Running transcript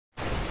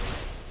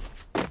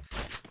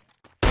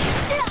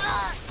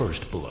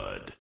First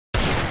blood.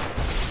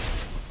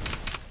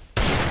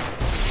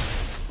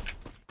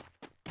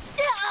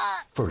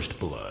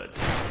 First blood.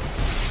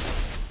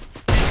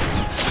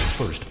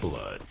 First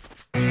blood.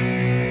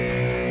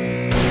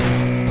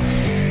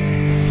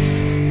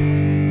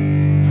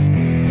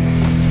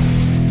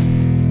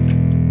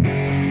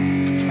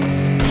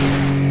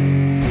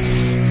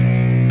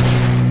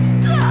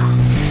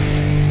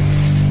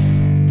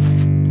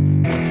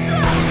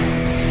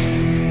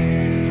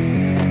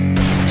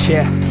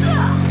 Yeah,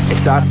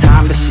 it's our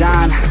time to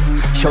shine.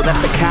 Show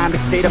that's the kind of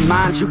state of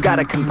mind you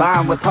gotta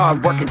combine with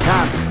hard work and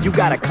time. You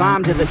gotta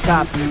climb to the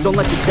top. Don't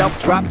let yourself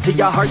drop till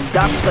your heart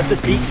stops. Let this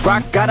beat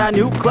rock. Got a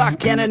new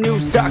clock and a new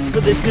stock for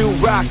this new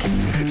rock.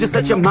 Just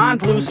let your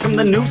mind loose from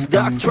the new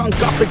stock.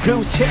 Drunk off the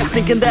goose, yeah.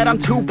 Thinking that I'm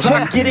too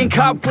pop. Getting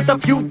caught with a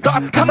few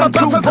thoughts, cause I'm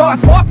too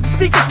lost. Off the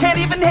speakers can't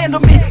even handle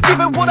me. Give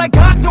it what I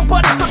got,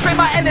 nobody's gonna drain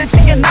my energy.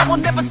 And I will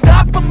never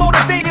stop, I'm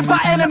motivated by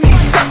enemies.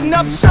 Setting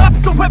up shop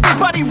so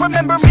everybody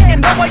remember me.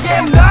 And no, I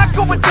am not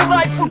going through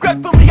life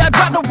regretfully. I'd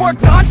rather work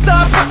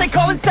non-stop, what they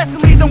call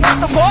incessantly, than work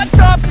some odd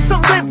jobs just to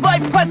live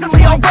life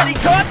pleasantly. Already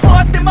got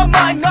lost in my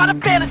mind, not a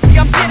fantasy.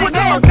 I'm getting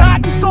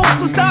ill-gotten souls,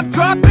 so stop,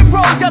 drop, and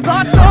roll. You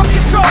lost all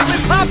control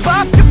and pop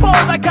off your ball.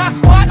 I got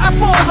squat, I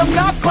fall, I'm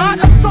not bought,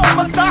 I'm sold.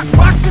 My stock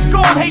rocks, it's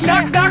gold. Hey,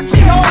 knock, knock,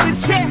 she holding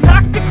shit,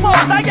 talk to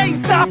close. I ain't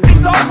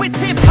stopping though, it's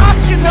hip-hop,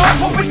 you know.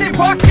 Or is it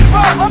rock and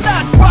roll? I'm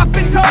not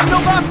dropping down, no,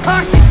 my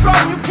pocket's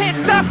grown. You can't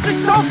stop the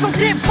show, so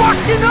get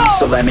rockin' on.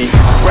 So let me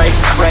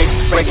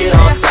break it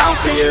all down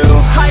for you.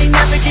 I ain't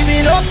never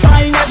giving up,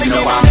 I ain't never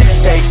giving up.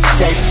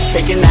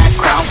 Taking that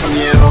crown from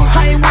you.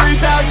 I ain't worried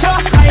about you,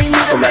 I ain't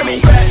never. So let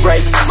me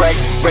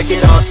break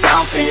it all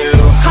down for you.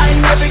 I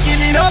ain't never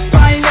giving up,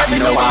 I ain't never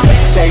giving up.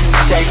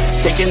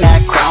 Taking that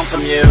crown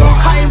from you.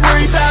 I ain't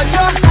worried about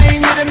you, I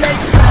ain't here to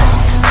make it.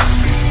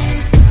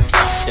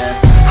 Yeah.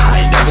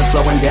 I ain't never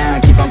slowing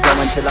down, keep on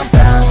going till I'm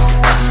found.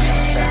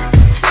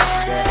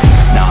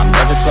 No, I'm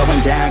never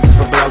slowing down, cause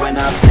we're blowing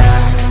up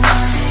now.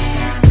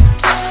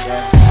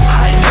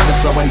 I ain't never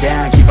slowing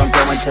down, keep on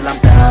going till I'm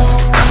down.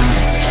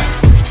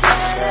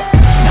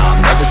 No,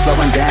 I'm never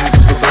slowing down,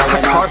 cause we're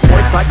blowing up. Hard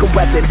points like a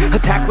weapon,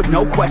 attack with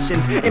no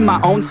questions. In my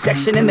own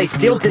section and they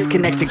still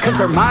disconnected, cause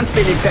their mind's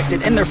been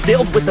infected and they're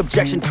filled with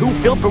objection. Too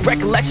filled for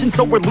recollection,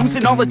 so we're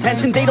losing all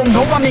attention. They don't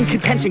know I'm in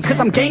contention, cause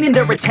I'm gaining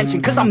their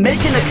attention, cause I'm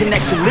making a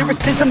connection.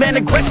 Lyricism and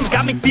aggression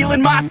got me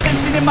feeling my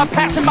ascension. In my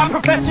passion, my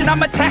profession,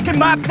 I'm attacking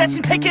my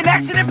obsession. Taking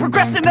action and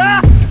progressing,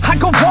 I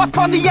go off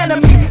on the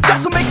enemy,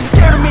 that's what makes them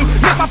scared of me.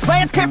 Make my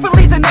plans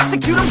carefully, then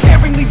execute them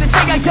daringly. They say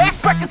I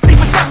act recklessly,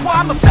 but that's why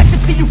I'm effective.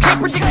 See, you can't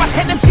predict my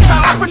tendencies,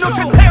 I offer no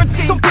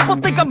transparency. Some people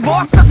think I'm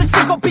lost, others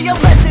think I'll be a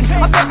legend.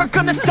 I'm never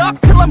gonna stop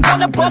till I'm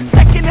one above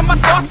second. And my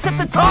thoughts at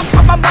the top,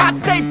 but my mind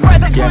stay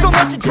present. Don't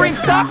let your dreams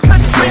stop,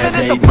 cause dreaming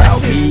is a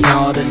blessing. They tell me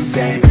all the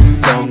same,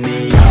 told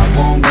me I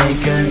won't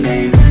make a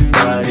name.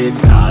 But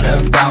it's not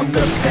about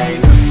the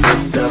fame,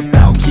 it's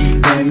about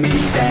keeping me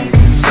sane.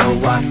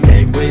 So I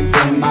stay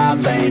within my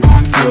lane,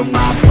 feel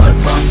my blood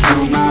run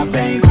through my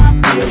veins.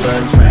 Feel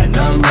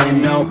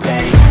adrenaline, no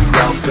pain,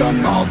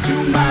 welcome all to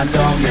my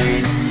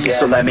domain. Yeah.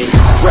 So let me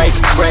break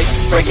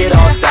it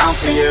all down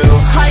for you.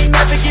 I ain't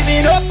never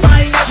giving up,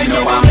 I ain't never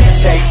giving up. I'm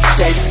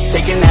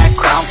taking that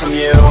crown from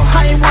you.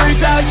 I ain't worried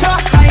about you,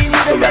 I ain't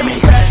never. So let me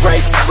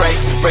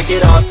break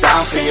it all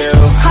down for you.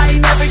 I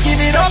ain't never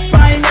giving up,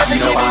 I ain't never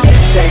giving up. I'm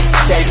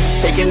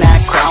taking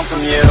that crown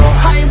from you.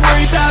 I ain't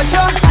worried about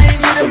you, I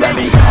ain't never. So let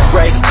me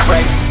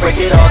break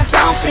it all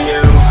down for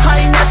you.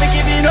 I ain't never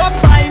giving up,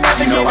 I ain't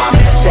never giving up. I'm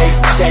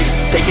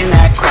taking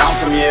that crown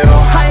from you.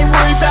 I ain't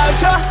worried about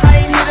you, I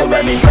ain't never. So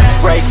let me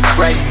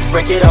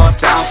break it all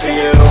down for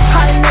you.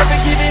 I ain't never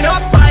giving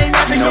up, I ain't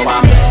never giving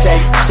up. I'm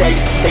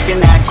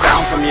taking that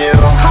crown from you.